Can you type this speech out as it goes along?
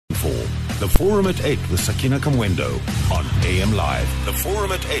for The Forum at 8 with Sakina Kamwendo on AM Live. The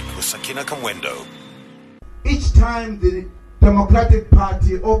Forum at 8 with Sakina Kamwendo. Each time the Democratic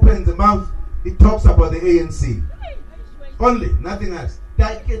Party opens the mouth, it talks about the ANC. Only, nothing else.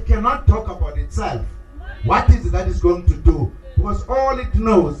 It cannot talk about itself. What is it that it's going to do? Because all it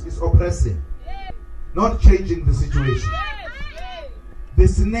knows is oppressing, not changing the situation. The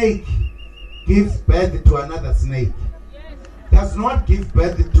snake gives birth to another snake, does not give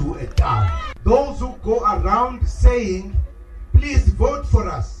birth to a dove. Those who go around saying, please vote for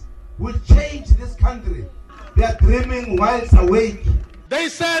us, we'll change this country, they are dreaming whilst awake. They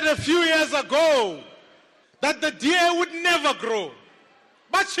said a few years ago that the DA would never grow.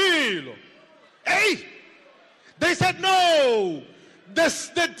 Bachilo. Hey! They said no,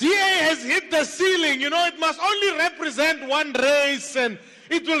 the DA has hit the ceiling. It must only represent one race and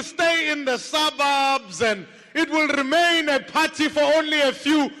it will stay in the suburbs and it will remain a party for only a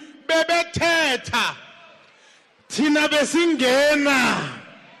few. Bebe teta. Tina besingena.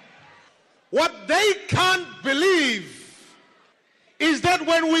 What they can't believe is that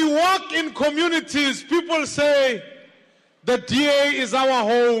when we walk in communities, people say, the DA is our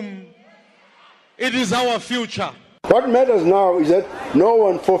home, it is our future. What matters now is that no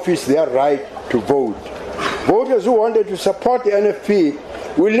one forfeits their right to vote. Voters who wanted to support the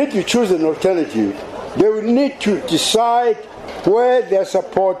NFP will need to choose an alternative. They will need to decide where their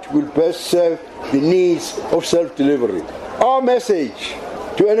support will best serve the needs of self-delivery. Our message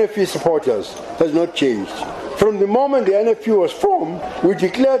to NFP supporters has not changed. From the moment the NFP was formed, we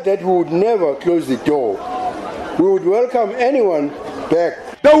declared that we would never close the door. We would welcome anyone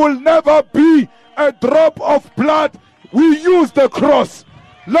back. There will never be a drop of blood. We use the cross.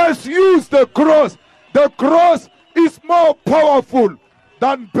 Let's use the cross. The cross is more powerful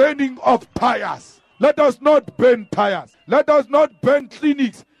than burning of tires. Let us not burn tires. Let us not burn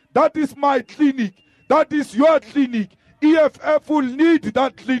clinics. That is my clinic. That is your clinic. EFF will need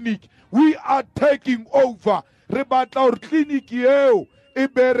that clinic. We are taking over. Rebatla our clinic yeo.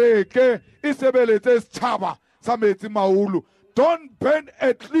 Ibereke. Isebelete chaba. Sameti maulu. Don't burn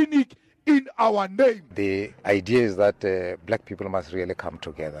a clinic in our name. The idea is that black people must really come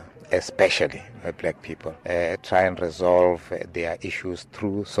together, especially black people, try and resolve their issues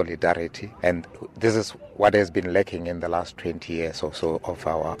through solidarity. And this is what has been lacking in the last 20 years or so of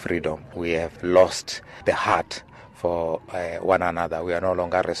our freedom. We have lost the heart for one another. We are no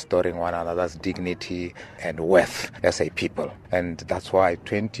longer restoring one another's dignity and worth as a people. And that's why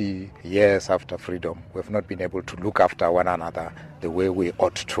 20 years after freedom, we have not been able to look after one another the way we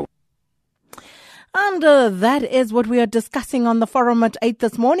ought to. And that is what we are discussing on the Forum at 8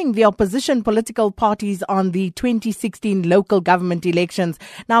 this morning, the opposition political parties on the 2016 local government elections.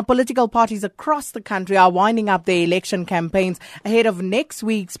 Now, political parties across the country are winding up their election campaigns ahead of next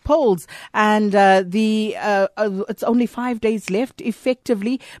week's polls. And it's only 5 days left,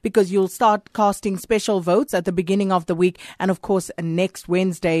 effectively, because you'll start casting special votes at the beginning of the week. And, of course, next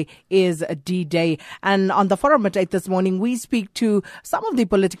Wednesday is D-Day. And on the Forum at 8 this morning, we speak to some of the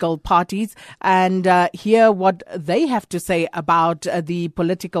political parties and hear what they have to say about the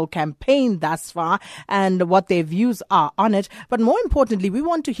political campaign thus far and what their views are on it. But more importantly, we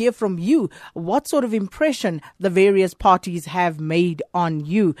want to hear from you what sort of impression the various parties have made on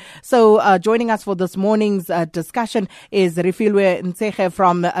you. So joining us for this morning's discussion is Refiloe Ntsekhe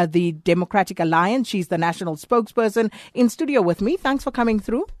from the Democratic Alliance. She's the national spokesperson in studio with me. Thanks for coming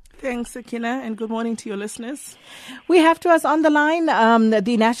through. Thanks, Sakina, and good morning to your listeners. We have to us on the line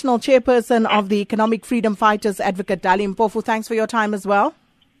the national chairperson of the Economic Freedom Fighters Advocate, Dali Mpofu. Thanks for your time as well.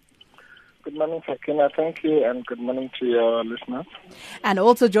 Good morning, Sakina. Thank you, and good morning to your listeners. And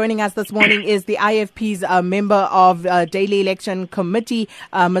also joining us this morning is the IFP's member of Daily Election Committee,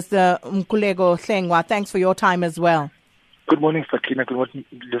 Mr. Mkhuleko Hlengwa. Thanks for your time as well. Good morning, Sakina. Good morning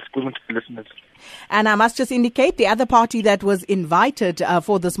to the listeners. And I must just indicate the other party that was invited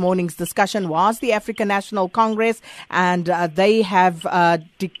for this morning's discussion was the African National Congress, and they have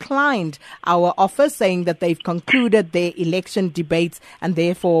declined our offer, saying that they've concluded their election debates and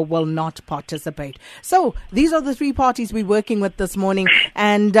therefore will not participate. So these are the three parties we're working with this morning.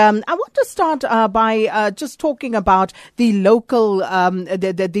 And I want to start by just talking about the local,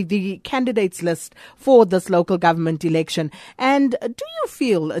 the candidates list for this local government election. And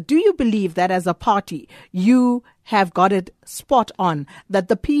do you believe that as a party, you have got it spot on, that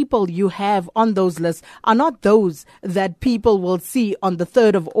the people you have on those lists are not those that people will see on the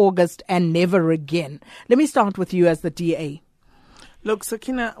 3rd of August and never again? Let me start with you as the DA. Look,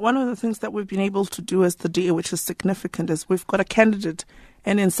 Sakina, one of the things that we've been able to do as the DA, which is significant, is we've got a candidate,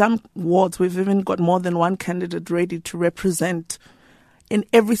 and in some wards we've even got more than one candidate ready to represent in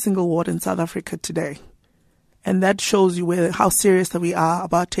every single ward in South Africa today. And that shows you how serious that we are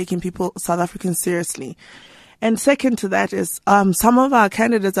about taking South Africans seriously. And second to that is some of our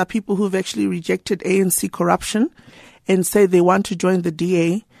candidates are people who've actually rejected ANC corruption and say they want to join the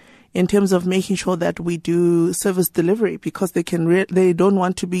DA in terms of making sure that we do service delivery, because they don't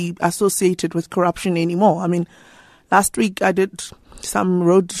want to be associated with corruption anymore. I mean, last week I did some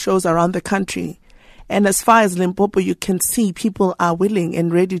road shows around the country, and as far as Limpopo, you can see people are willing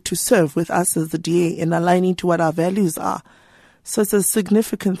and ready to serve with us as the DA and aligning to what our values are. So it's a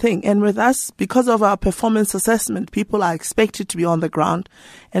significant thing. And with us, because of our performance assessment, people are expected to be on the ground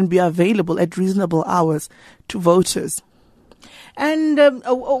and be available at reasonable hours to voters. And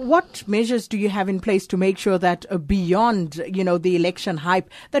what measures do you have in place to make sure that beyond, the election hype,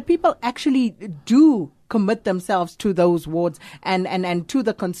 that people actually do commit themselves to those wards and to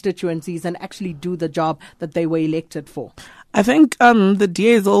the constituencies and actually do the job that they were elected for? I think the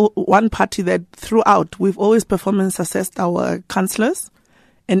DA is one party that throughout we've always performance assessed our councillors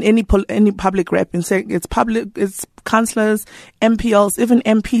and any public rep. In saying it's councillors, MPLs, even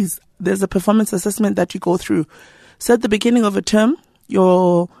MPs. There's a performance assessment that you go through. So at the beginning of a term,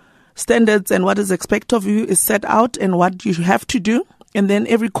 your standards and what is expected of you is set out and what you have to do. And then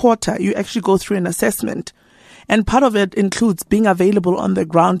every quarter, you actually go through an assessment. And part of it includes being available on the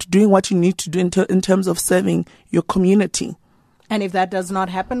ground, doing what you need to do in terms of serving your community. And if that does not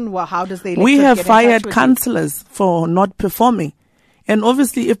happen, well, how does the We have fired councillors for not performing. And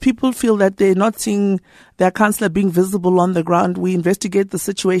obviously, if people feel that they're not seeing their councillor being visible on the ground, we investigate the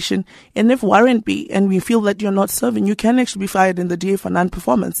situation. And if warrant be, and we feel that you're not serving, you can actually be fired in the DA for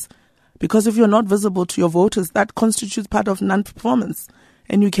non-performance. Because if you're not visible to your voters, that constitutes part of non-performance.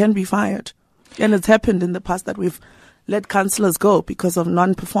 And you can be fired. And it's happened in the past that we've let councillors go because of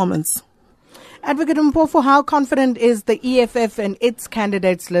non-performance. Advocate Mpofu, how confident is the EFF and its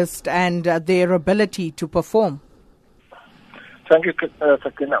candidates list and their ability to perform? Thank you,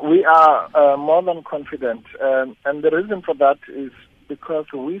 Sakina. We are more than confident. And the reason for that is because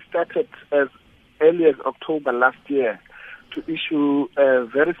we started as early as October last year to issue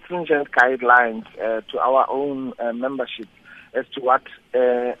very stringent guidelines to our own membership as to what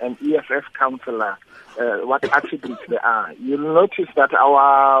an EFF councillor, what attributes there are. You'll notice that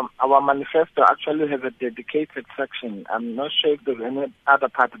our manifesto actually has a dedicated section. I'm not sure if there's any other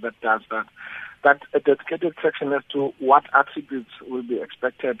party that does that. But a dedicated section as to what attributes will be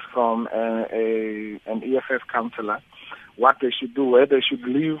expected from an EFF councillor, what they should do, where they should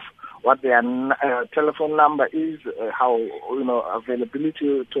live, what their telephone number is, how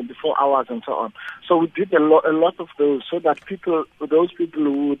availability 24 hours and so on. So we did a lot of those so that those people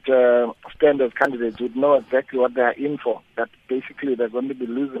who would stand as candidates would know exactly what they are in for. That basically they're going to be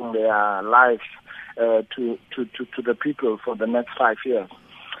losing their lives to the people for the next 5 years.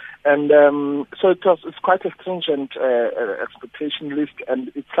 And so it's quite a stringent expectation list,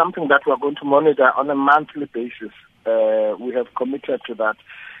 and it's something that we're going to monitor on a monthly basis. We have committed to that.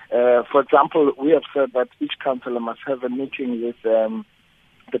 For example, we have said that each councillor must have a meeting with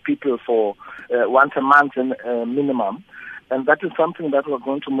the people for once a month minimum. And that is something that we're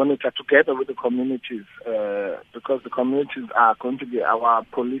going to monitor together with the communities, because the communities are going to be our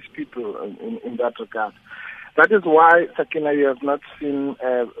police people in that regard. That is why, Sakina, you have not seen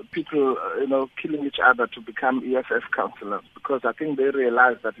people, killing each other to become EFF councillors, because I think they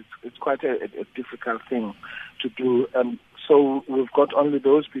realize that it's quite a difficult thing to do. And so we've got only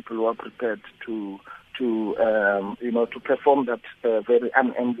those people who are prepared to perform that very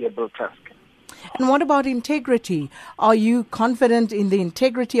unenviable task. And what about integrity? Are you confident in the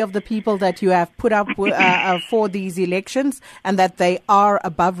integrity of the people that you have put up for these elections and that they are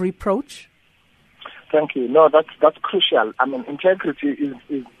above reproach? Thank you. No, that's crucial. I mean, integrity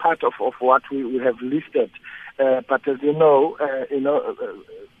is part of what we have listed. But as you know,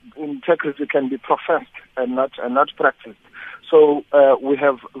 integrity can be professed and not practiced. So we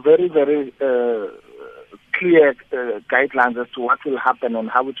have very, very clear guidelines as to what will happen and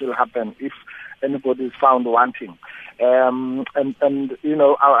how it will happen if anybody is found wanting. And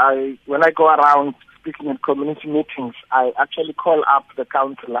when I go around speaking at community meetings, I actually call up the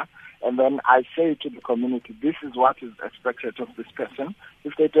councillor. And then I say to the community, this is what is expected of this person.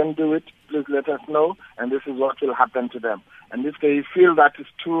 If they don't do it, please let us know, and this is what will happen to them. And if they feel that is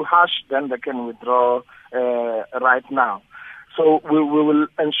too harsh, then they can withdraw right now. So we will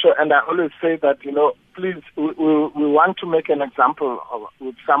ensure, and I always say that, please, we want to make an example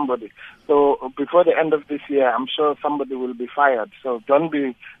with somebody. So before the end of this year, I'm sure somebody will be fired. So don't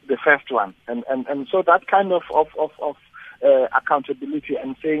be the first one. And so that kind of accountability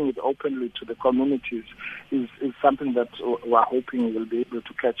and saying it openly to the communities is something that we're hoping will be able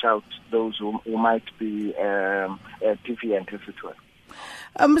to catch out those who might be deviant, as it were.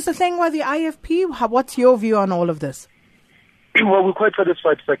 Mr. Hlengwa, the IFP, what's your view on all of this? Well, we're quite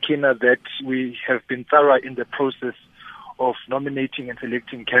satisfied, Sakina, that we have been thorough in the process of nominating and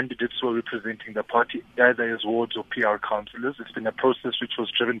selecting candidates who are representing the party, either as wards or PR councillors. It's been a process which was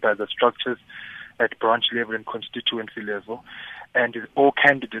driven by the structures at branch level and constituency level. And all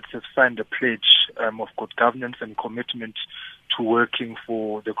candidates have signed a pledge of good governance and commitment to working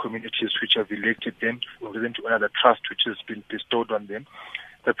for the communities which have elected them, represent to another trust which has been bestowed on them.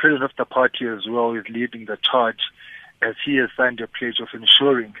 The president of the party as well is leading the charge, as he has signed a pledge of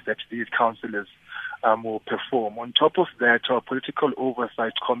ensuring that these councillors will perform. On top of that, our political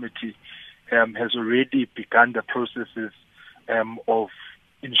oversight committee has already begun the processes of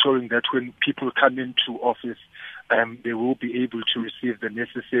ensuring that when people come into office, they will be able to receive the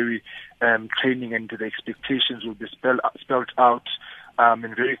necessary training, and the expectations will be spelled out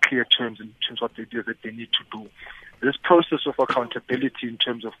in very clear terms in terms of what it is that they need to do. This process of accountability in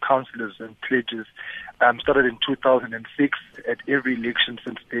terms of councillors and pledges started in 2006. At every election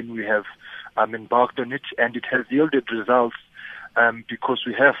since then, we have embarked on it, and it has yielded results because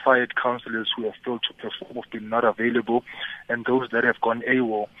we have fired councillors who have failed to perform, have been not available, and those that have gone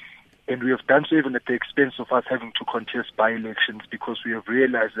AWOL. And we have done so even at the expense of us having to contest by-elections, because we have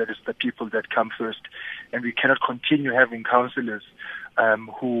realized that it's the people that come first, and we cannot continue having councillors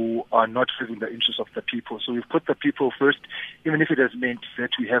who are not serving the interests of the people. So we've put the people first, even if it has meant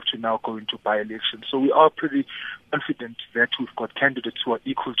that we have to now go into by-elections. So we are pretty confident that we've got candidates who are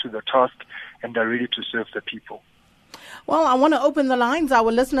equal to the task and are ready to serve the people. Well, I want to open the lines.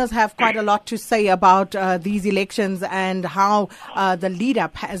 Our listeners have quite a lot to say about these elections and how the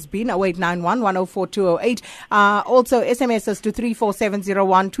lead-up has been. 0891 104 208. Also, SMSs to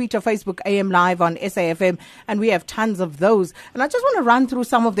 34701, Twitter, Facebook, AM Live on SAFM, and we have tons of those. And I just want to run through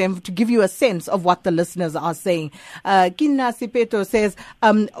some of them to give you a sense of what the listeners are saying. Kinna Sipeto says,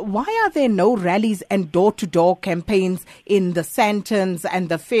 why are there no rallies and door-to-door campaigns in the Santons and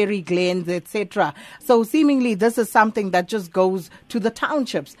the Fairy Glens, etc.? So seemingly this is something that just goes to the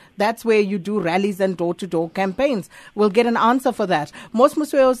townships. That's where you do rallies and door-to-door campaigns. We'll get an answer for that. Mos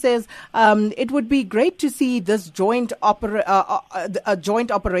Musweo says it would be great to see this joint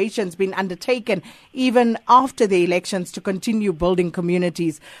operations being undertaken even after the elections to continue building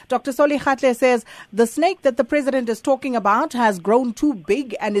communities. Dr. Soli Khatle says the snake that the president is talking about has grown too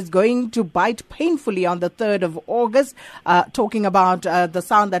big and is going to bite painfully on the 3rd of August, talking about the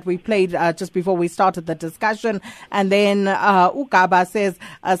sound that we played just before we started the discussion. And then Ukaba says,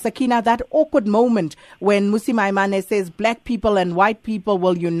 Sakina, that awkward moment when Musi Maimane says black people and white people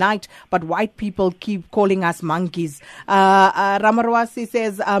will unite, but white people keep calling us monkeys. Ramarwasi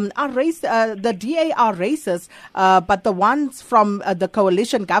says, the DA are racist, but the ones from the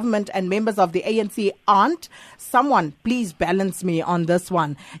coalition government and members of the ANC aren't. Someone, please balance me on this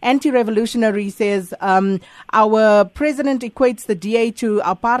one. Anti-revolutionary says, our president equates the DA to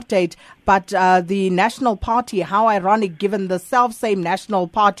apartheid, but the National Party, how ironic given the self-same National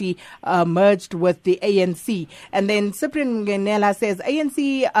Party merged with the ANC. And then Cyprian Ngenela says,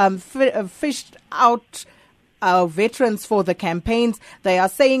 ANC fished out veterans for the campaigns. They are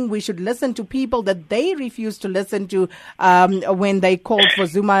saying we should listen to people that they refuse to listen to when they called for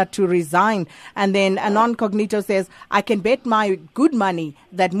Zuma to resign. And then Anon Cognito says, I can bet my good money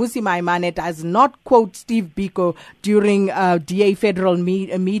that Musi Maimane does not quote Steve Biko during DA federal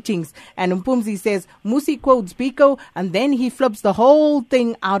meetings. And Mpumzi says, Musi quotes Biko and then he flips the whole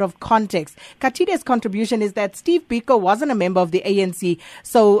thing out of context. Katide's contribution is that Steve Biko wasn't a member of the ANC,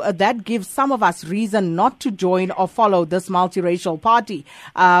 so that gives some of us reason not to join or follow this multiracial party.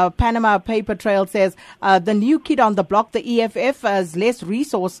 Panama Paper Trail says the new kid on the block, the EFF, has less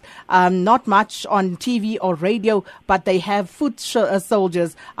resource, not much on TV or radio, but they have foot soldiers.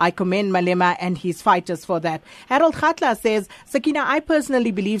 I commend Malema and his fighters for that. Harold Khatla says, Sakina, I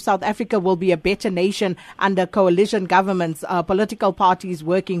personally believe South Africa will be a better nation under coalition governments, political parties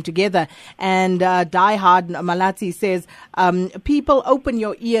working together. And Diehard Malatsi says, people, open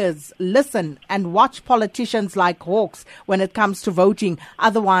your ears, listen and watch politicians like hawks when it comes to voting.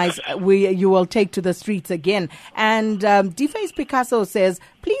 Otherwise, you will take to the streets again. And Deface Picasso says,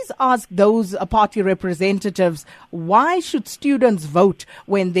 please ask those party representatives, why should students vote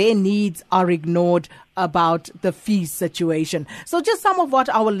when their needs are ignored about the fees situation? So just some of what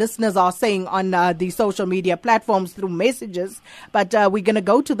our listeners are saying on the social media platforms through messages. But we're going to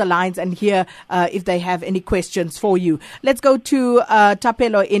go to the lines and hear if they have any questions for you. Let's go to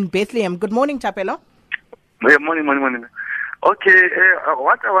Tapelo in Bethlehem. Good morning, Tapelo. Good morning. Okay,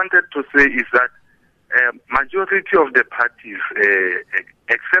 what I wanted to say is that majority of the parties,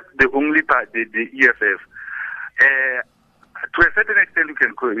 except the only party, the EFF, to a certain extent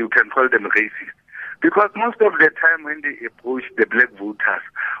you can call them racist. Because most of the time when they approach the black voters,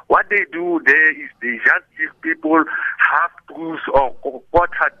 what they do there is they just give people half truths or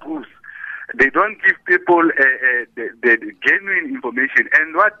quarter truths. They don't give people the genuine information.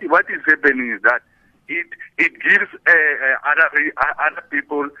 And what is happening is that it gives other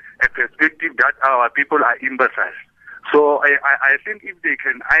people a perspective that our people are imbeciles. So I think if they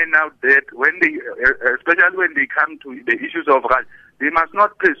can iron out that, when they, especially when they come to the issues of rights, they must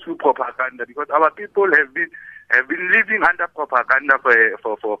not pursue propaganda, because our people have been living under propaganda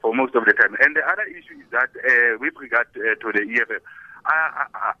for most of the time. And the other issue is that with regard to the EFF,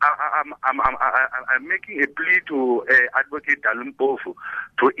 I'm making a plea to Advocate Dali Mpofu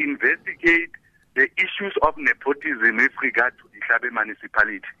to investigate the issues of nepotism with regard to the Hlengwa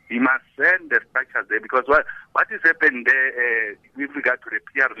municipality. He must send the structures there, because what is happened there with regard to the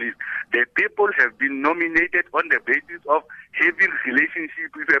PR list, the people have been nominated on the basis of having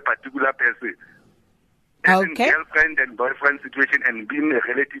relationship with a particular person. Having girlfriend and boyfriend situation and being a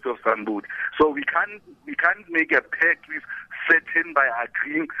relative of somebody. So we can't make a pact with certain by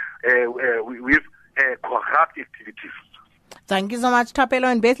agreeing with corrupt activities. Thank you so much,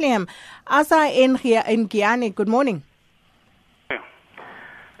 Thapelo in Bethlehem. Asa in Giani, good morning.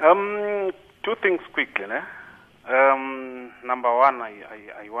 Two things quickly. Number one,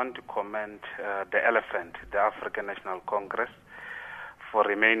 I want to commend the elephant, the African National Congress, for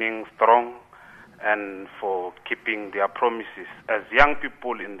remaining strong and for keeping their promises. As young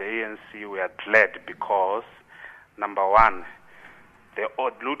people in the ANC, we are glad because, number one, the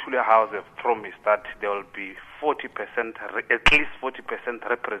Luthuli House have promised that there will be 40%, at least 40%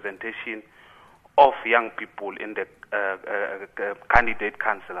 representation of young people in the candidate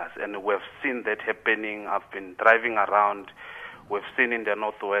councillors, and we've seen that happening. I've been driving around. We've seen in the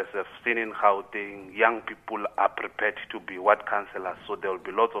Northwest, we've seen in Gauteng, young people are prepared to be ward councillors, so there will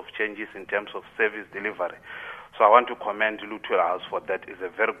be lots of changes in terms of service delivery. So I want to commend Luthuli House for that. It's a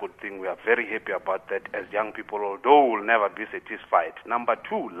very good thing. We are very happy about that as young people, although we'll never be satisfied. Number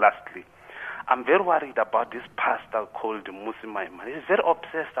two, lastly, I'm very worried about this pastor called Musi Maimane. He's very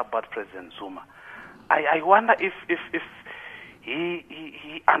obsessed about President Zuma. I wonder if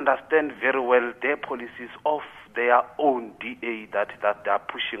he understands very well their policies of their own DA that they are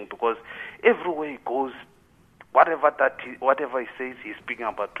pushing, because everywhere he goes, whatever he says, he's speaking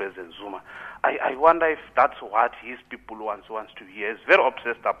about President Zuma. I wonder if that's what his people wants to hear. He's very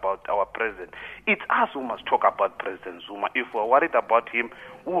obsessed about our president. It's us who must talk about President Zuma. If we're worried about him,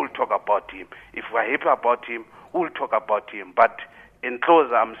 we will talk about him. If we're happy about him, we will talk about him. But in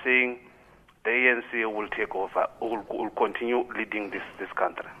close, I'm saying the ANC will take over, will continue leading this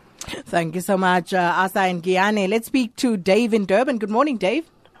country. Thank you so much, Asa and Giane. Let's speak to Dave in Durban. Good morning, Dave.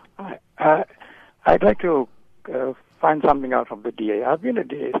 Hi. I'd like to find something out from the DA. I've been a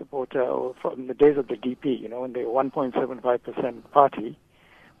DA supporter from the days of the DP, when they were 1.75% party.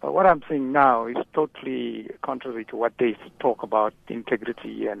 But what I'm seeing now is totally contrary to what they talk about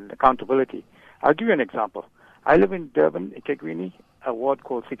integrity and accountability. I'll give you an example. I live in Durban, eThekwini, a ward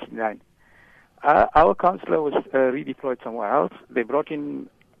called 69. Our councillor was redeployed somewhere else. They brought in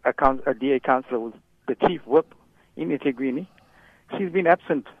a DA councillor with the chief whip in eThekwini. She's been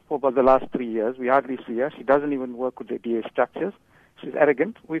absent for about the last 3 years. We hardly see her. She doesn't even work with the DA structures. She's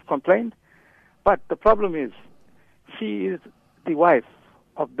arrogant. We've complained. But the problem is, she is the wife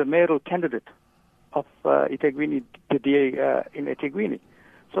of the mayoral candidate of eThekwini, the DA in eThekwini.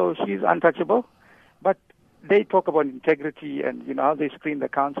 So she's untouchable. But they talk about integrity and, how they screen the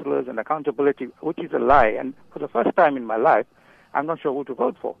councillors and accountability, which is a lie. And for the first time in my life, I'm not sure who to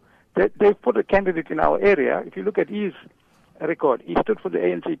vote for. They put a candidate in our area. If you look at his record, he stood for the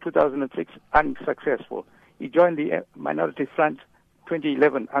ANC in 2006, unsuccessful. He joined the Minority Front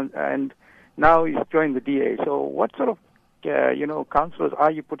 2011, and now he's joined the DA. So what sort of, councillors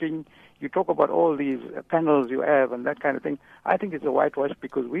are you putting? You talk about all these panels you have and that kind of thing. I think it's a whitewash,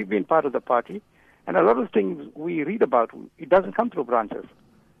 because we've been part of the party, and a lot of things we read about, it doesn't come through branches.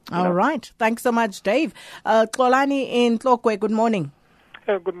 All right. Thanks so much, Dave. Xolani in Tlokwe, good morning.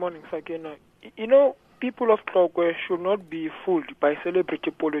 Good morning, Sakina. People of Tlokwe should not be fooled by celebrity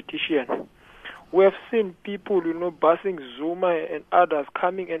politicians. We have seen people, busing Zuma and others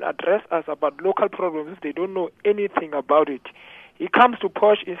coming and address us about local problems if they don't know anything about it. He comes to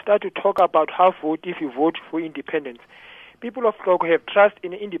Posh and start to talk about how vote if you vote for independence. People of Tlokwe have trust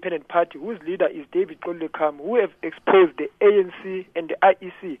in an independent party whose leader is David Tlolekam, who have exposed the ANC and the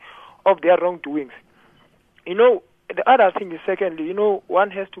IEC of their wrongdoings. the other thing is, secondly,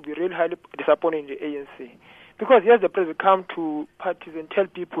 one has to be really highly disappointed in the ANC. Because yes, the president come to parties and tell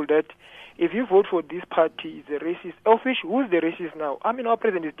people that if you vote for this party, it's a racist. Who's the racist now? Our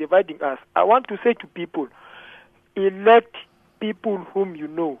president is dividing us. I want to say to people, elect people whom you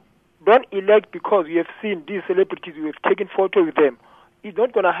know. Don't elect because you have seen these celebrities, you have taken photo with them. It's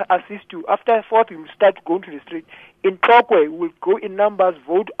not going to assist you. After 4th, we will start going to the street. In Tlokwe, we will go in numbers,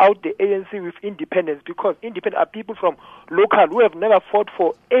 vote out the ANC with independence, because independent are people from local who have never fought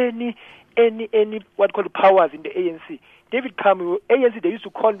for any powers in the ANC. David Cameron, ANC, they used to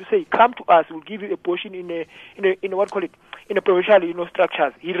call him, say, come to us, we'll give you a portion in a provincial,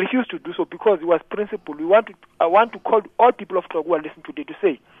 structures. He refused to do so because he was principled. I want to call all people of Tlokwe who are listening today to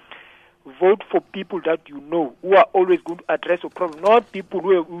say, vote for people that you know, who are always going to address your problem, not people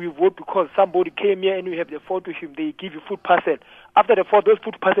who will vote because somebody came here and you have the photo with him, they give you food parcel. After the food, those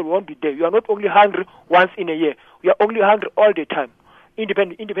food parcel won't be there. You are not only hungry once in a year, you are only hungry all the time.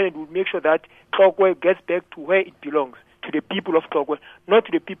 Independent will make sure that Tlokwe gets back to where it belongs, to the people of Tlokwe, not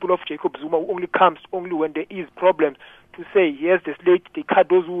to the people of Jacob Zuma, who only comes only when there is problems to say, yes, the slate, they cut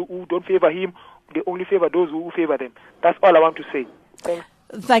those who don't favor him, they only favor those who favor them. That's all I want to say. Thanks.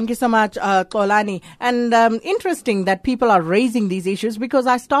 Thank you so much, Xolani. And interesting that people are raising these issues, because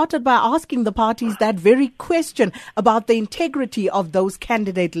I started by asking the parties that very question about the integrity of those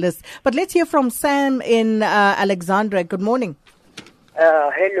candidate lists. But let's hear from Sam in Alexandra. Good morning.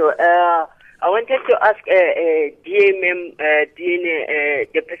 Hello. I wanted to ask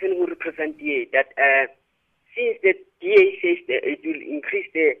the person who represents DA, that since the DA says that it will increase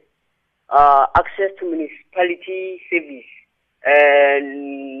the access to municipality service,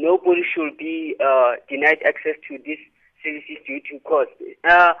 nobody should be denied access to these services due to cost.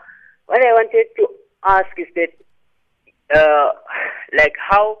 What I wanted to ask is that,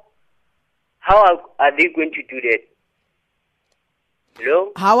 how are they going to do that?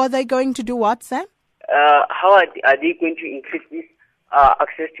 Hello? How are they going to do what, Sam? How are they going to increase this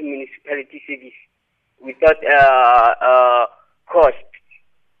access to municipality service without cost,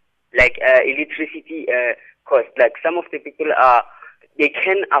 like electricity cost? Like some of the people they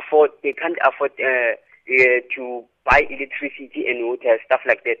can't afford to buy electricity and water, stuff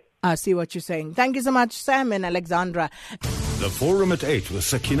like that. I see what you're saying. Thank you so much, Sam in Alexandra. The Forum at 8 with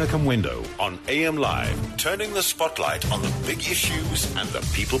Sakina Kamwendo on AM Live, turning the spotlight on the big issues and the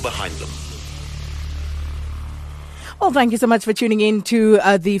people behind them. Well, thank you so much for tuning in to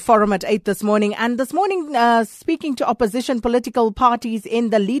the Forum at 8 this morning. And this morning, speaking to opposition political parties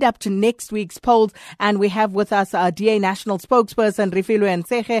in the lead up to next week's polls. And we have with us DA National Spokesperson Refiloe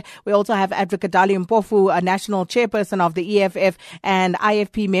Ntsekhe. We also have Advocate Dali Mpofu, a National Chairperson of the EFF, and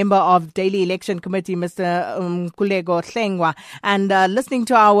IFP member of Daily Election Committee, Mr. Mkhuleko Hlengwa. And listening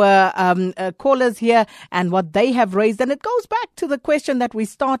to our callers here and what they have raised. And it goes back to the question that we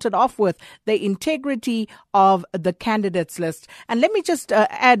started off with, the integrity of the candidates list. And let me just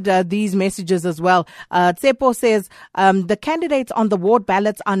add these messages as well. Tsepo says the candidates on the ward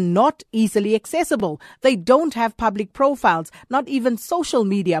ballots are not easily accessible. They don't have public profiles, not even social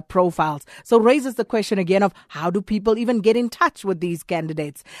media profiles. So raises the question again of how do people even get in touch with these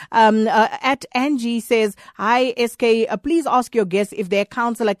candidates? At Angie says, hi SK, please ask your guests if their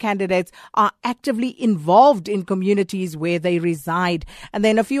councillor candidates are actively involved in communities where they reside. And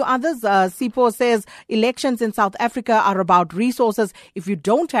then a few others. Sipo says elections in South Africa are about resources. If you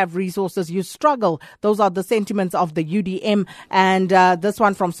don't have resources, you struggle. Those are the sentiments of the UDM. And this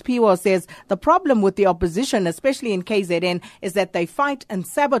one from Spiwo says, the problem with the opposition, especially in KZN, is that they fight and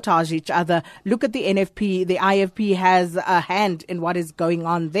sabotage each other. Look at the NFP. The IFP has a hand in what is going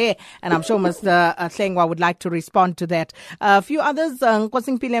on there. And I'm sure Mr. Hlengwa would like to respond to that. A few others.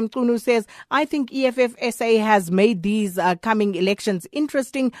 Nkosimpile Mqunu says, I think EFF SA has made these coming elections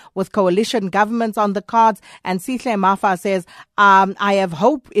interesting with coalition governments on the cards. And Sihle Mafa says, I have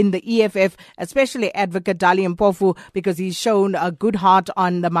hope in the EFF, especially Advocate Dali Mpofu, because he's shown a good heart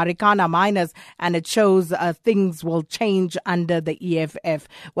on the Marikana miners, and it shows things will change under the EFF.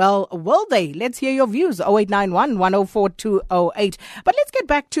 Well, will they? Let's hear your views. 0891 104 208. But let's get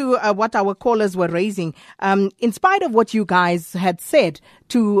back to what our callers were raising. In spite of what you guys had said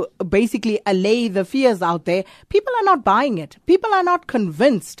to basically allay the fears out there, people are not buying it. People are not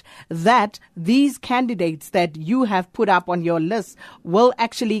convinced that these candidates that you have put up on your list will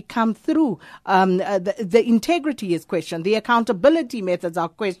actually come through. The integrity is questioned. The accountability methods are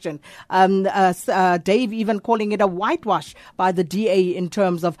questioned. Dave even calling it a whitewash by the DA in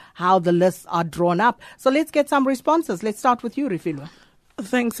terms of how the lists are drawn up. So let's get some responses. Let's start with you, Refiloe.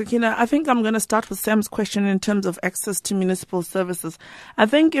 Thanks, Sakina. I think I'm going to start with Sam's question in terms of access to municipal services. I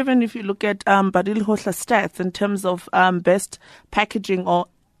think even if you look at Badil Hohla's stats in terms of best packaging or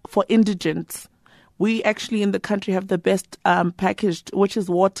for indigents, we actually in the country have the best packaged, which is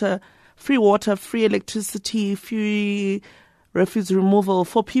water, free electricity, free refuse removal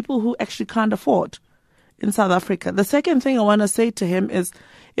for people who actually can't afford in South Africa. The second thing I want to say to him is,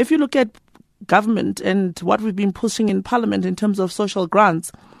 if you look at government and what we've been pushing in Parliament in terms of social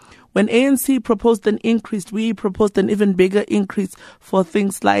grants, when ANC proposed an increase, we proposed an even bigger increase for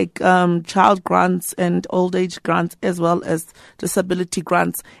things like child grants and old age grants as well as disability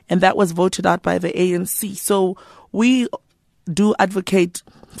grants, and that was voted out by the ANC. So we do advocate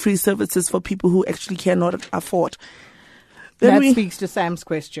free services for people who actually cannot afford. That speaks to Sam's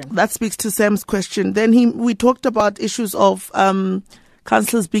question. Then we talked about issues of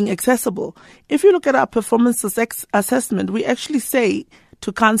councillors being accessible. If you look at our performance assessment, we actually say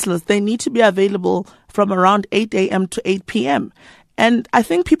to councillors they need to be available from around 8 a.m. to 8 p.m. And I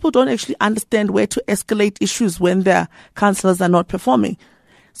think people don't actually understand where to escalate issues when their councillors are not performing.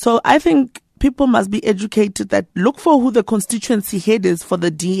 So I think people must be educated that look for who the constituency head is for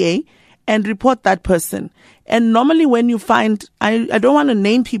the DA and report that person. And normally when you find, I don't want to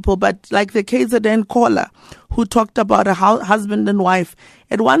name people, but like the KZN caller who talked about a husband and wife,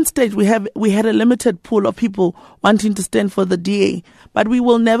 at one stage we had a limited pool of people wanting to stand for the DA, but we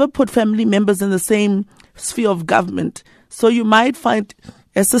will never put family members in the same sphere of government. So you might find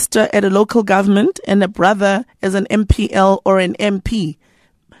a sister at a local government and a brother as an MPL or an MP.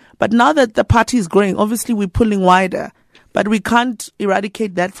 But now that the party is growing, obviously we're pulling wider. But we can't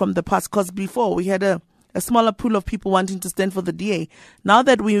eradicate that from the past, because before we had a smaller pool of people wanting to stand for the DA. Now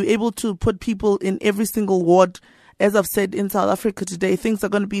that we're able to put people in every single ward, as I've said, in South Africa today, things are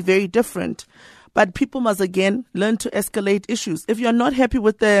going to be very different. But people must, again, learn to escalate issues. If you're not happy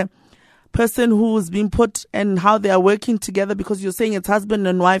with the person who's been put and how they are working together, because you're saying it's husband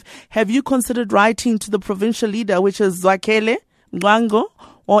and wife, have you considered writing to the provincial leader, which is Zwakele Ngwango?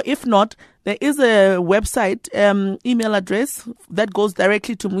 Or if not, there is a website, email address that goes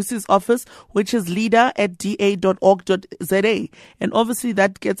directly to Musi's office, which is leader@da.org.za. And obviously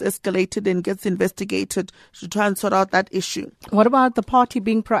that gets escalated and gets investigated to try and sort out that issue. What about the party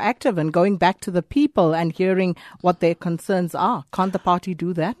being proactive and going back to the people and hearing what their concerns are? Can't the party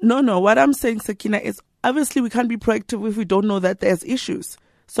do that? No. What I'm saying, Sakina, is obviously we can't be proactive if we don't know that there's issues.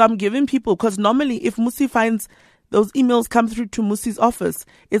 So I'm giving people, because normally if Musi finds those emails come through to Musi's office,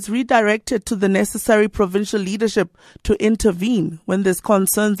 it's redirected to the necessary provincial leadership to intervene when there's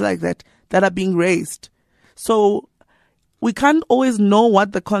concerns like that are being raised. So we can't always know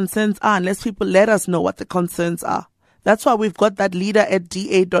what the concerns are unless people let us know what the concerns are. That's why we've got that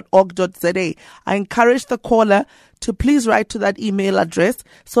leader@da.org.za. I encourage the caller to please write to that email address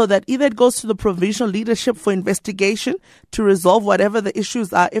so that either it goes to the provincial leadership for investigation to resolve whatever the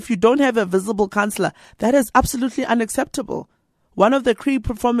issues are. If you don't have a visible councillor, that is absolutely unacceptable. One of the key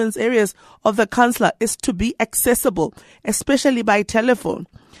performance areas of the councillor is to be accessible, especially by telephone.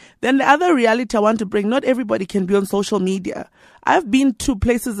 Then the other reality I want to bring, not everybody can be on social media. I've been to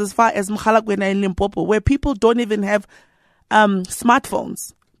places as far as Mkhuleko in Limpopo where people don't even have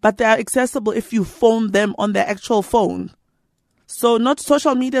smartphones, but they are accessible if you phone them on their actual phone. So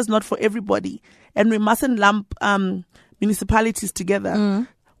social media is not for everybody, and we mustn't lump municipalities together.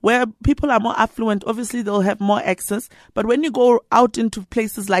 Where people are more affluent, obviously they'll have more access. But when you go out into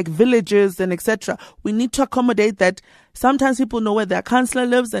places like villages and etc., we need to accommodate that. Sometimes people know where their councillor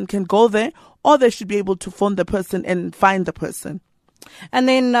lives and can go there, or they should be able to phone the person and find the person. And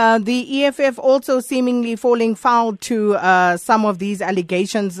then the EFF also seemingly falling foul to some of these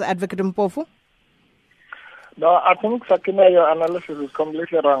allegations, Advocate Mpofu? No, I think, Sakina, your analysis is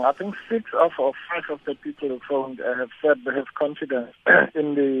completely wrong. I think 6 of 5 of the people who phoned have said they have confidence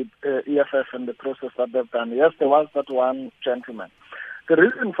in the EFF and the process that they've done. Yes, there was that one gentleman. The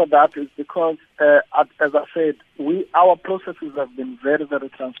reason for that is because, as I said, our processes have been very, very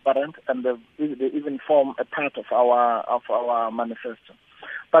transparent, and they even form a part of our manifesto.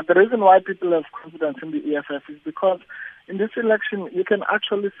 But the reason why people have confidence in the EFF is because in this election, you can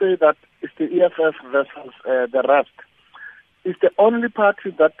actually say that it's the EFF versus the rest. It's the only party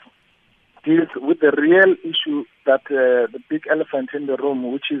that deals with the real issue, that the big elephant in the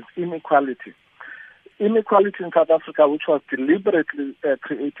room, which is inequality. Inequality in South Africa, which was deliberately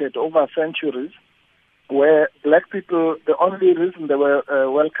created over centuries, where black people, the only reason they were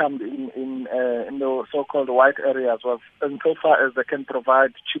welcomed in the so-called white areas was insofar as they can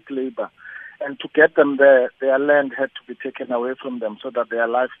provide cheap labor. And to get them there, their land had to be taken away from them so that their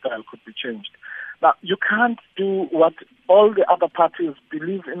lifestyle could be changed. Now, you can't do what all the other parties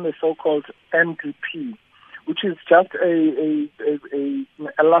believe in, the so-called NDP, which is just a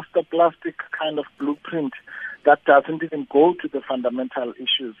elastoplastic kind of blueprint that doesn't even go to the fundamental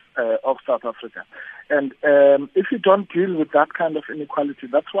issues of South Africa. And if you don't deal with that kind of inequality,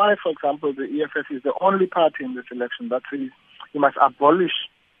 that's why, for example, the EFF is the only party in this election that says you must abolish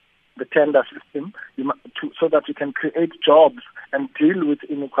the tender system so that you can create jobs and deal with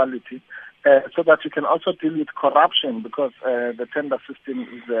inequality, so that you can also deal with corruption, because the tender system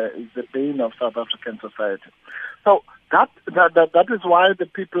is the bane of South African society. So that is why the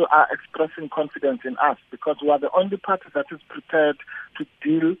people are expressing confidence in us, because we are the only party that is prepared to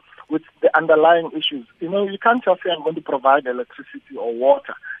deal with the underlying issues. You know, you can't just say I'm going to provide electricity or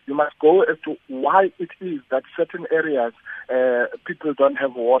water. You must go as to why it is that certain areas people don't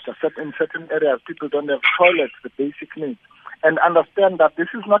have water, in certain areas people don't have toilets, the basic needs, and understand that this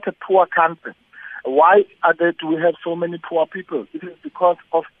is not a poor country. Why do we have so many poor people? It is because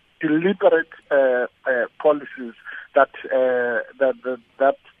of deliberate policies that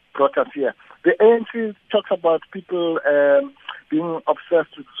brought us here. The ANC talks about people being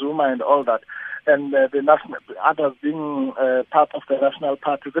obsessed with Zuma and all that, and others being part of the National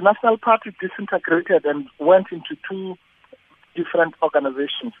Party. The National Party disintegrated and went into two different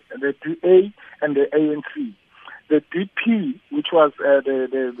organizations, the DA and the ANC. The DP, which was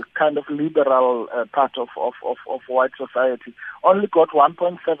the kind of liberal part of white society, only got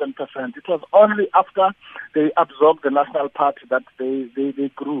 1.7%. It was only after they absorbed the National Party that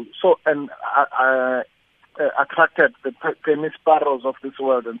they grew. So, and attracted the penny sparrows of this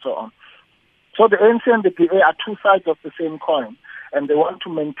world and so on. So the ANC and the DA are two sides of the same coin, and they want to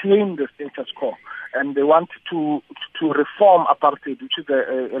maintain the status quo, and they want to reform apartheid, which is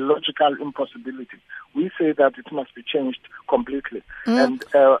a logical impossibility. We say that it must be changed completely. And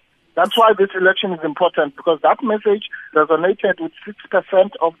that's why this election is important, because that message resonated with 6%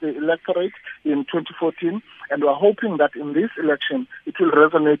 of the electorate in 2014, and we're hoping that in this election it will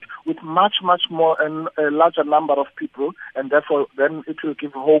resonate with much, much more and a larger number of people, and therefore then it will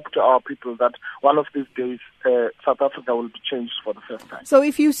give hope to our people that one of these days South Africa will be changed for the first time. So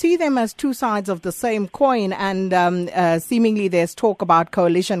if you see them as two sides of the same coin, and seemingly there's talk about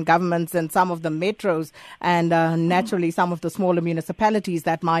coalition governments in some of the metros and naturally some of the smaller municipalities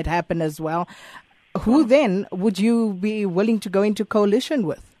that might happen as well, who then would you be willing to go into coalition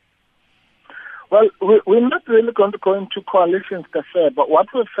with? Well, we're not really going to go into coalitions per se, but what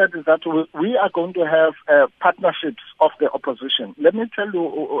we've said is that we are going to have partnerships of the opposition. Let me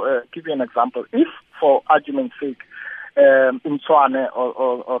give you an example. If, for argument's sake, in Tshwane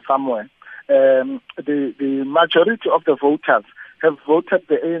or somewhere, the majority of the voters have voted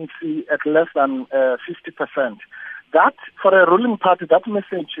the ANC at less than 50%, that, for a ruling party, that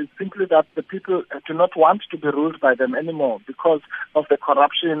message is simply that the people do not want to be ruled by them anymore because of the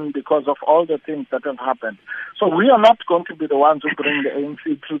corruption, because of all the things that have happened. So we are not going to be the ones who bring the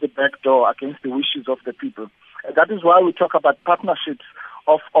ANC through the back door against the wishes of the people. And that is why we talk about partnerships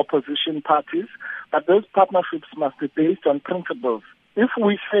of opposition parties, but those partnerships must be based on principles. If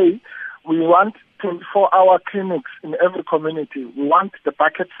we say we want 24-hour clinics in every community, we want the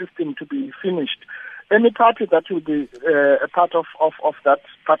bucket system to be finished, any party that will be a part of that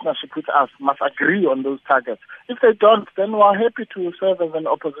partnership with us must agree on those targets. If they don't, then we're happy to serve as an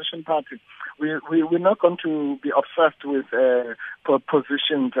opposition party. We're not going to be obsessed with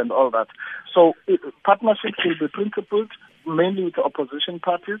positions and all that. So partnerships will be principled, mainly with the opposition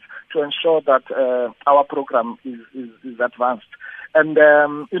parties, to ensure that our program is advanced. And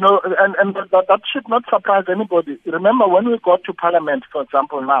that should not surprise anybody. Remember, when we got to Parliament, for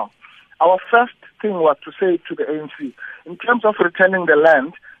example, now, our first thing was to say to the ANC, in terms of returning the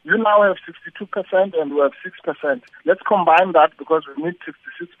land, you now have 62% and we have 6%. Let's combine that because we need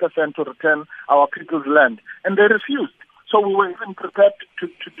 66% to return our people's land. And they refused. So we were even prepared to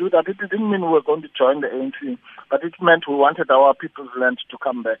do that. It didn't mean we were going to join the ANC, but it meant we wanted our people's land to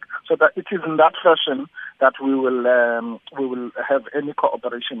come back. So that it is in that fashion that we will have any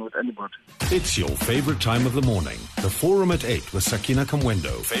cooperation with anybody. It's your favorite time of the morning. The Forum at 8 with Sakina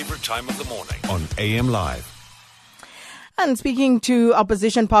Kamwendo. Favorite time of the morning on AM Live. And speaking to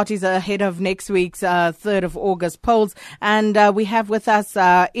opposition parties ahead of next week's 3rd of August polls, and we have with us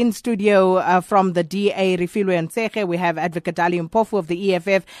in studio from the DA Refiloe Ntsekhe, we have Advocate Dali Mpofu of the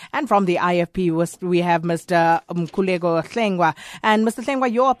EFF, and from the IFP we have Mr. Mkhuleko Hlengwa. And Mr.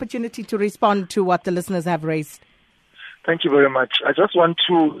 Hlengwa, your opportunity to respond to what the listeners have raised. Thank you very much. I just want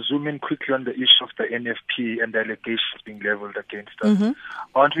to zoom in quickly on the issue of the NFP and the allegations being leveled against us.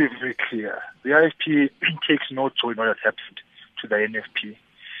 I want to be very clear. The IFP takes no joy in what has happened to the NFP.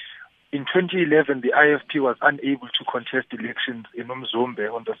 in 2011, the IFP was unable to contest elections in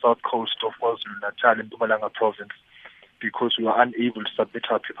Umzombe on the south coast of KwaZulu-Natal in Mpumalanga province because we were unable to submit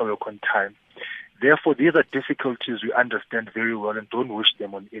our paperwork on time. Therefore, these are difficulties we understand very well and don't wish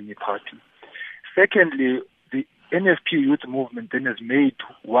them on any party. Secondly, the NFP youth movement then has made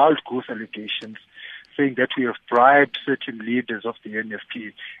wild goose allegations saying that we have bribed certain leaders of the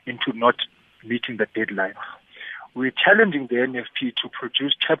NFP into not meeting the deadline. We're challenging the NFP to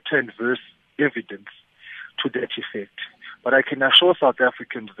produce chapter and verse evidence to that effect. But I can assure South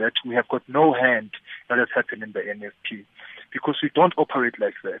Africans that we have got no hand in what has happened in the NFP because we don't operate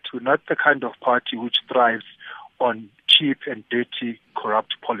like that. We're not the kind of party which thrives on cheap and dirty,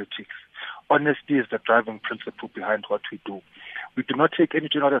 corrupt politics. Honesty is the driving principle behind what we do. We do not take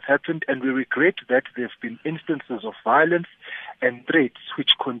anything that has happened, and we regret that there have been instances of violence and threats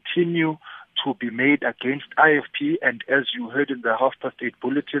which continue to be made against IFP. And as you heard in the 8:30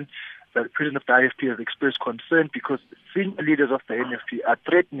 bulletin, the president of the IFP has expressed concern because senior leaders of the NFP are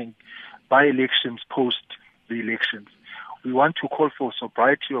threatening by-elections post the elections. We want to call for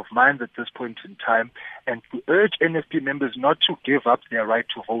sobriety of mind at this point in time and to urge NFP members not to give up their right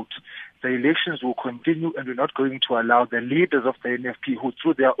to vote. The elections will continue and we're not going to allow the leaders of the NFP who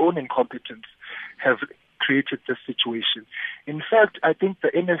through their own incompetence have created this situation. In fact, I think the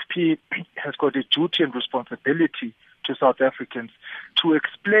NFP has got a duty and responsibility to South Africans to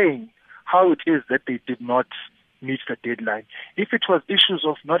explain how it is that they did not meet the deadline. If it was issues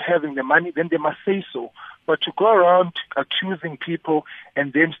of not having the money, then they must say so. But to go around accusing people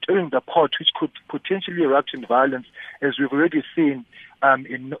and then stirring the pot, which could potentially erupt in violence, as we've already seen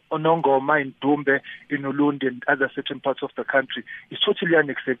in Onongoma, in Dombe, in Ulundi, and other certain parts of the country, is totally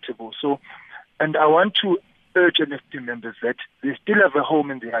unacceptable. So, and I want to urge NFP members that they still have a home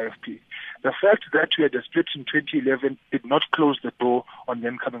in the IFP. The fact that we had a split in 2011 did not close the door on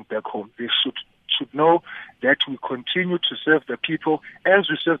them coming back home. They should know that we continue to serve the people as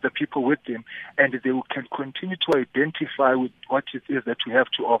we serve the people with them, and they can continue to identify with what it is that we have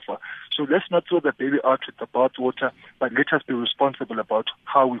to offer. So let's not throw the baby out with the bathwater, but let us be responsible about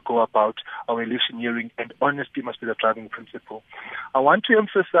how we go about our electioneering, and honesty must be the driving principle. I want to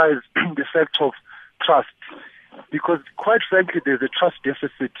emphasize the fact of trust, because quite frankly there's a trust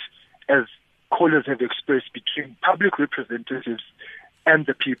deficit, as callers have expressed, between public representatives and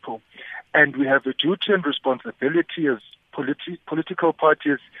the people. And we have a duty and responsibility as political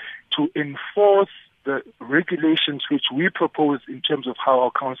parties to enforce the regulations which we propose in terms of how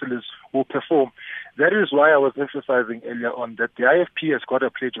our councillors will perform. That is why I was emphasizing earlier on that the IFP has got a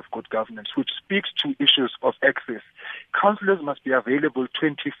pledge of good governance which speaks to issues of access. Councillors must be available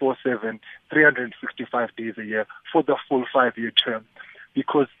 24/7, 365 days a year for the full 5-year term,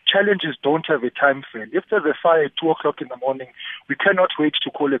 because challenges don't have a time frame. If there's a fire at 2 o'clock in the morning, we cannot wait to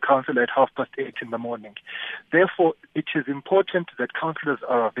call a councillor at 8:30 in the morning. Therefore, it is important that councillors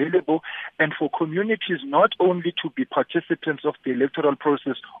are available, and for communities not only to be participants of the electoral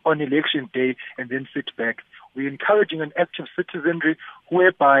process on election day and then sit back. We're encouraging an active citizenry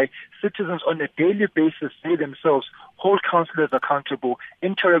whereby citizens on a daily basis, they themselves, hold councillors accountable,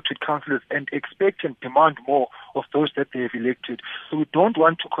 interact with councillors, and expect and demand more of those that they have elected. So we don't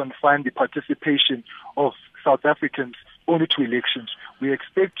want to confine the participation of South Africans only to elections. We're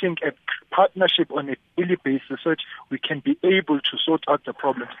expecting a partnership on a daily basis so that we can be able to sort out the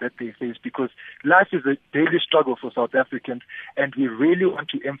problems that they face, because life is a daily struggle for South Africans, and we really want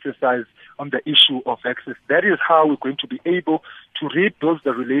to emphasize on the issue of access. That is how we're going to be able to rebuild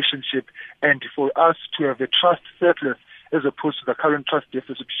the relationship and for us to have a trust surplus as opposed to the current trust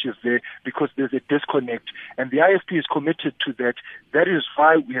deficit which is there, because there's a disconnect. And the IFP is committed to that. That is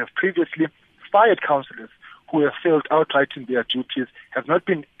why we have previously fired councillors who have failed outright in their duties, have not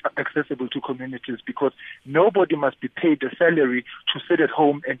been accessible to communities, because nobody must be paid a salary to sit at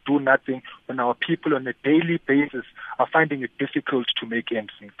home and do nothing when our people on a daily basis are finding it difficult to make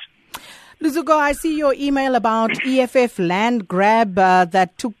ends meet. Luzuko, I see your email about EFF land grab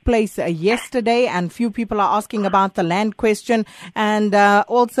that took place yesterday, and few people are asking about the land question. And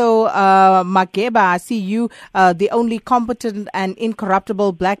also, Makeba, I see you, the only competent and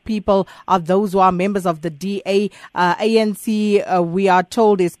incorruptible black people are those who are members of the DA. ANC, we are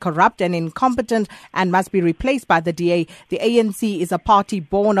told, is corrupt and incompetent and must be replaced by the DA. The ANC is a party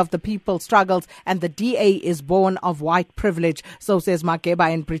born of the people's struggles, and the DA is born of white privilege. So says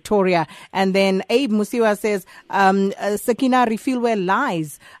Makeba in Pretoria. And then Abe Musiwa says, Sakina Refiloe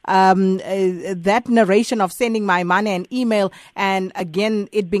lies. That narration of sending my money an email and again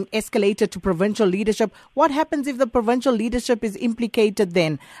it being escalated to provincial leadership. What happens if the provincial leadership is implicated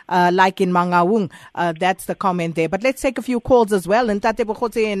then, like in Mangaung? That's the comment there. But let's take a few calls as well. And Tate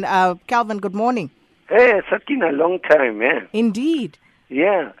Bokotse and Calvin, good morning. Hey, Sakina, long time, man. Indeed.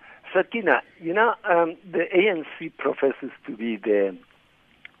 Yeah. Sakina, the ANC professes to be the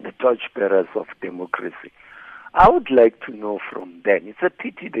torchbearers of democracy. I would like to know from them. It's a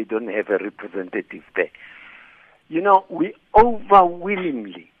pity they don't have a representative there. We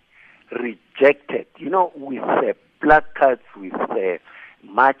overwhelmingly rejected, with the placards, with the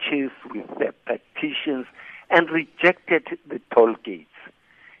marches, with the petitions, and rejected the toll gates.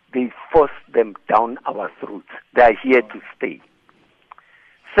 They forced them down our throats. They are here to stay.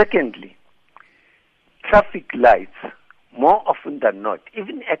 Secondly, traffic lights, more often than not,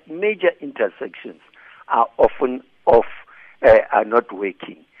 even at major intersections, are often off, are not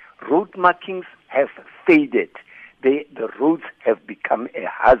working. Road markings have faded. The roads have become a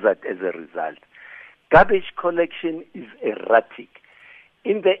hazard as a result. Garbage collection is erratic.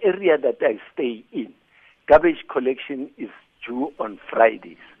 In the area that I stay in, garbage collection is due on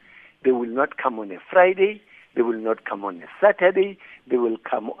Fridays. They will not come on a Friday. They will not come on a Saturday. They will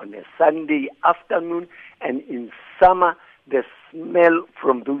come on a Sunday afternoon. And in summer, the smell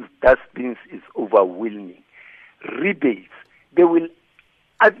from those dustbins is overwhelming. Rebates. They will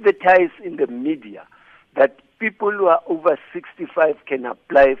advertise in the media that people who are over 65 can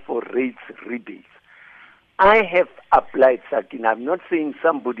apply for rates rebates. I have applied, Sakina. I'm not saying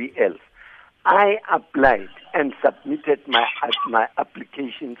somebody else. I applied and submitted my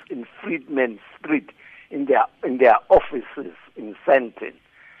applications in Freedman Street in their offices in Sandton.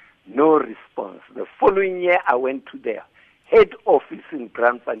 No response. The following year, I went to their head office in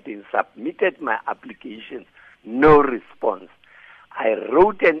Brandfontein, submitted my applications. No response. I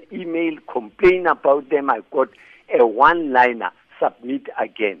wrote an email, complain about them. I got a one-liner, submit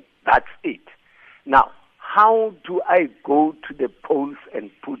again. That's it. Now, how do I go to the polls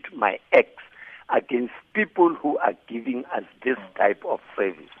and put my X against people who are giving us this type of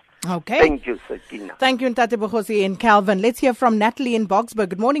service? Okay. Thank you, Sakina. Thank you, Ntate Bohosi and Calvin. Let's hear from Natalie in Boksburg.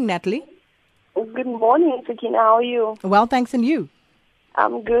 Good morning, Natalie. Good morning, Sakina. How are you? Well, thanks, and you?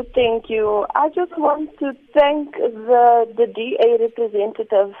 I'm good, thank you. I just want to thank the DA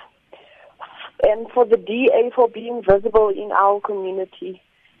representative and for the DA for being visible in our community.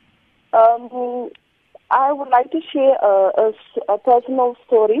 I would like to share a personal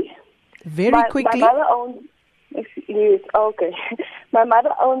story. Very quickly. My mother owns, yes, okay. My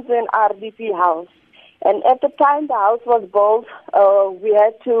mother owns an RDP house. And at the time the house was built, we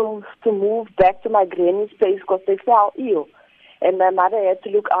had to move back to my granny's place because they fell ill. And my mother had to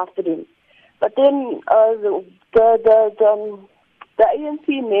look after them. But then the ANC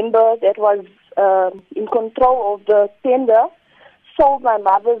member that was in control of the tender sold my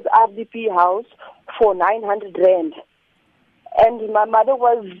mother's RDP house for 900 rand. And my mother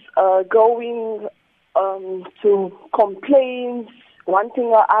was going to complaints, wanting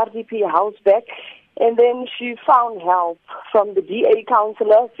her RDP house back. And then she found help from the DA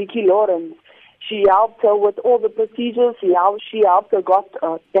councillor, Vicky Lawrence. She helped her with all the procedures. She helped her got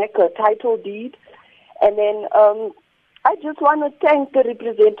back her title deed. And then I just want to thank the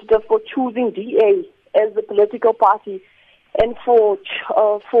representative for choosing DA as the political party and for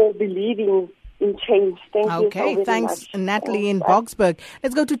believing in change. Thank you so very thanks, much. Natalie in Boksburg.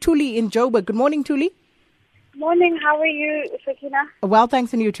 Let's go to Tuli in Joburg. Good morning, Tuli. Morning. How are you, Sakina? Well,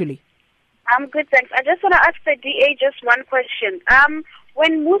 thanks, and you, Tuli. I'm good, thanks. I just want to ask the DA just one question.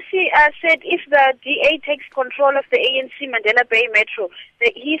 When Musi said if the DA takes control of the ANC Mandela Bay Metro,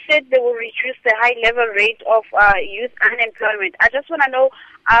 he said they will reduce the high-level rate of youth unemployment. I just want to know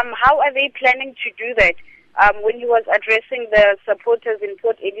how are they planning to do that when he was addressing the supporters in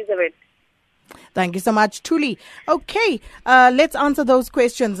Port Elizabeth? Thank you so much, Tuli. Okay, let's answer those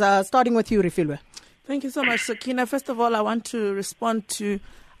questions, starting with you, Refiloe. Thank you so much, Sakina. First of all, I want to respond to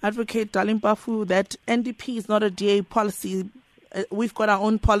Advocate Dali Mpofu that NDP is not a DA policy. We've got our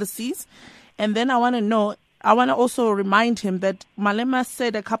own policies. And then I want to also remind him that Malema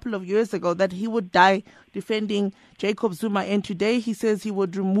said a couple of years ago that he would die defending Jacob Zuma. And today he says he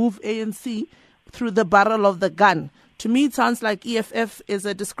would remove ANC through the barrel of the gun. To me, it sounds like EFF is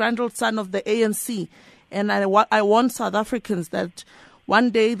a disgruntled son of the ANC. And I want South Africans that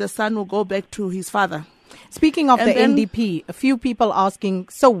one day the son will go back to his father. Speaking of the NDP, a few people asking,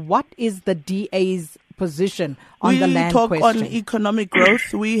 so what is the DA's position on the land question? We talk on economic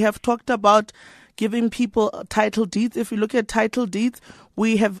growth. We have talked about giving people title deeds. If you look at title deeds,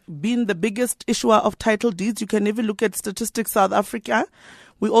 We have been the biggest issuer of title deeds. You can even look at Statistics South Africa.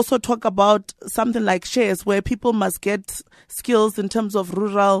 We also talk about something like shares, where people must get skills in terms of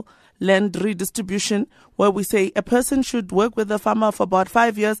rural land redistribution, where we say a person should work with a farmer for about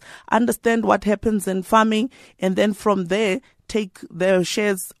 5 years, understand what happens in farming, and then from there take their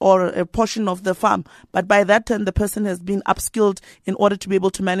shares or a portion of the farm. But by that time, the person has been upskilled in order to be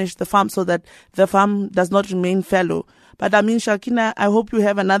able to manage the farm so that the farm does not remain fallow. But I mean, Sakina, I hope you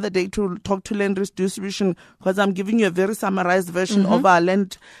have another day to talk to land redistribution, because I'm giving you a very summarized version of our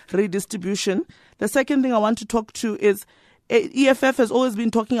land redistribution. The second thing I want to talk to is EFF has always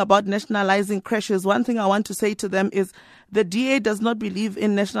been talking about nationalizing crashes. One thing I want to say to them is the DA does not believe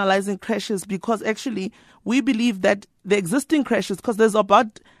in nationalizing crashes, because actually we believe that the existing crashes, because there's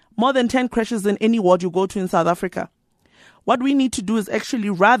about more than 10 crashes in any ward you go to in South Africa. What we need to do is actually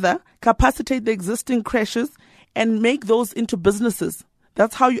rather capacitate the existing crashes and make those into businesses.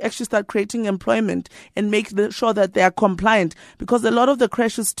 That's how you actually start creating employment and make sure that they are compliant, because a lot of the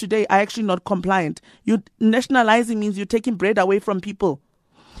crashes today are actually not compliant. You nationalizing means you're taking bread away from people.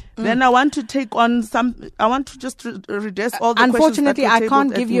 Then I want to take on I want to just redress all the Unfortunately, questions that I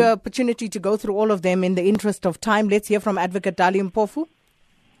can't give you an opportunity to go through all of them in the interest of time. Let's hear from Advocate Dali Mpofu.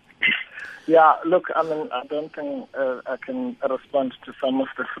 Yeah, look, I mean, I don't think I can respond to some of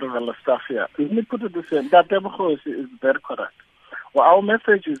the frivolous stuff here. Let me put it this way. That is very correct. Well, our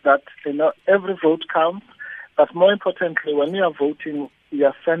message is that, every vote counts, but more importantly, when you are voting, you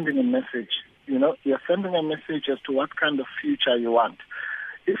are sending a message. You're sending a message as to what kind of future you want.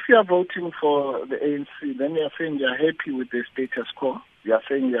 If you are voting for the ANC, then you are saying you are happy with the status quo. You are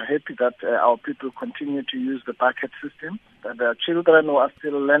saying you are happy that our people continue to use the bucket system, that there are children who are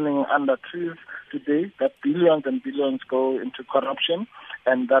still learning under trees today, that billions and billions go into corruption,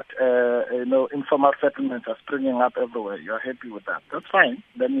 and that informal settlements are springing up everywhere. You are happy with that. That's fine.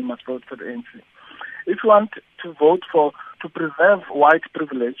 Then you must vote for the ANC. If you want to vote to preserve white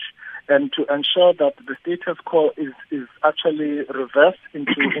privilege and to ensure that the status quo is actually reversed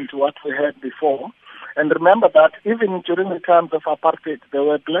into what we had before. And remember that even during the times of apartheid, there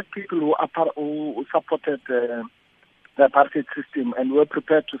were black people who supported the apartheid system and were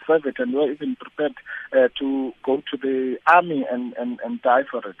prepared to serve it, and were even prepared to go to the army and die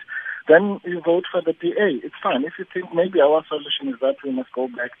for it. Then you vote for the DA. It's fine. If you think maybe our solution is that we must go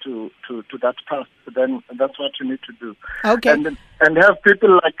back to that past, then that's what you need to do. Okay. And have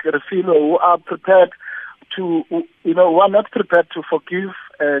people like Refiloe who are prepared who are not prepared to forgive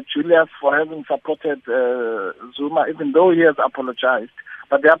Julius for having supported Zuma, even though he has apologized.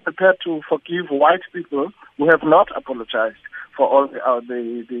 But they are prepared to forgive white people who have not apologized for all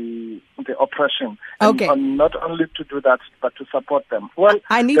the oppression. Okay. And not only to do that, but to support them. Well,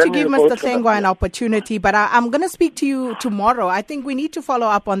 I need to give Mr. Hlengwa an opportunity, but I'm going to speak to you tomorrow. I think we need to follow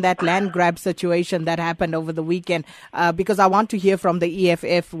up on that land grab situation that happened over the weekend, because I want to hear from the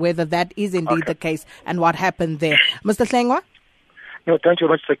EFF whether that is indeed the case and what happened there. Mr. Hlengwa? No, thank you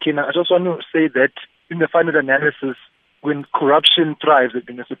very much, Sakina. I just want to say that in the final analysis, when corruption thrives at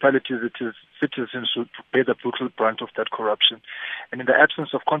municipalities, it is citizens who pay the brutal brunt of that corruption. And in the absence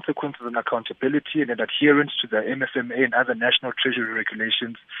of consequences and accountability and in adherence to the MFMA and other national treasury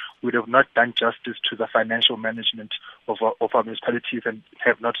regulations, we would have not done justice to the financial management of our municipalities and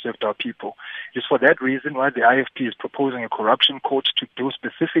have not served our people. It is for that reason why the IFP is proposing a corruption court to deal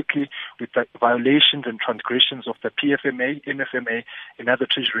specifically with the violations and transgressions of the PFMA, MFMA, and other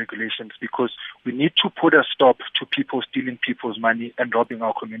treasury regulations, because we need to put a stop to people stealing people's money and robbing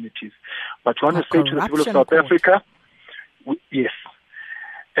our communities. But we want to say to the people of South Africa, yes.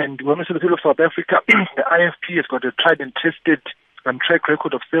 And we want to say to the people of South Africa, the IFP has got a tried and tested track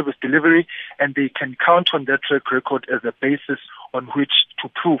record of service delivery, and they can count on that track record as a basis on which to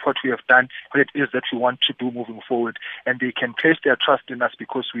prove what we have done, what it is that we want to do moving forward. And they can place their trust in us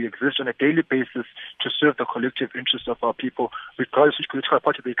because we exist on a daily basis to serve the collective interests of our people, regardless which political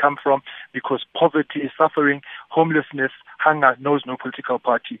party they come from, because poverty, suffering, homelessness, hunger knows no political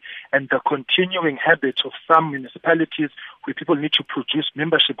party. And the continuing habit of some municipalities where people need to produce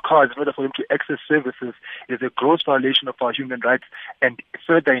membership cards in order for them to access services is a gross violation of our human rights and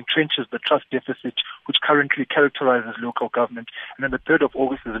further entrenches the trust deficit which currently characterizes local government. And then the 3rd of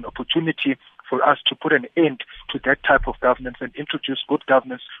August is an opportunity for us to put an end to that type of governance and introduce good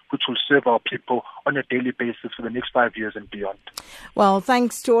governance which will serve our people on a daily basis for the next 5 years and beyond. Well,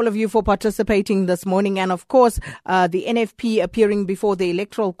 thanks to all of you for participating this morning. And of course, the NFP appearing before the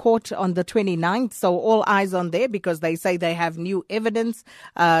Electoral Court on the 29th. So all eyes on there, because they say they they have new evidence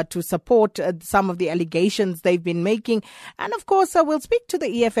to support some of the allegations they've been making. And of course, we'll speak to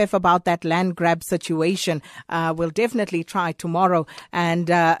the EFF about that land grab situation. We'll definitely try tomorrow. And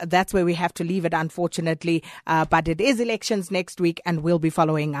that's where we have to leave it, unfortunately. But it is elections next week, and we'll be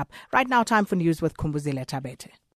following up. Right now, time for news with Kumbuzile Tabete.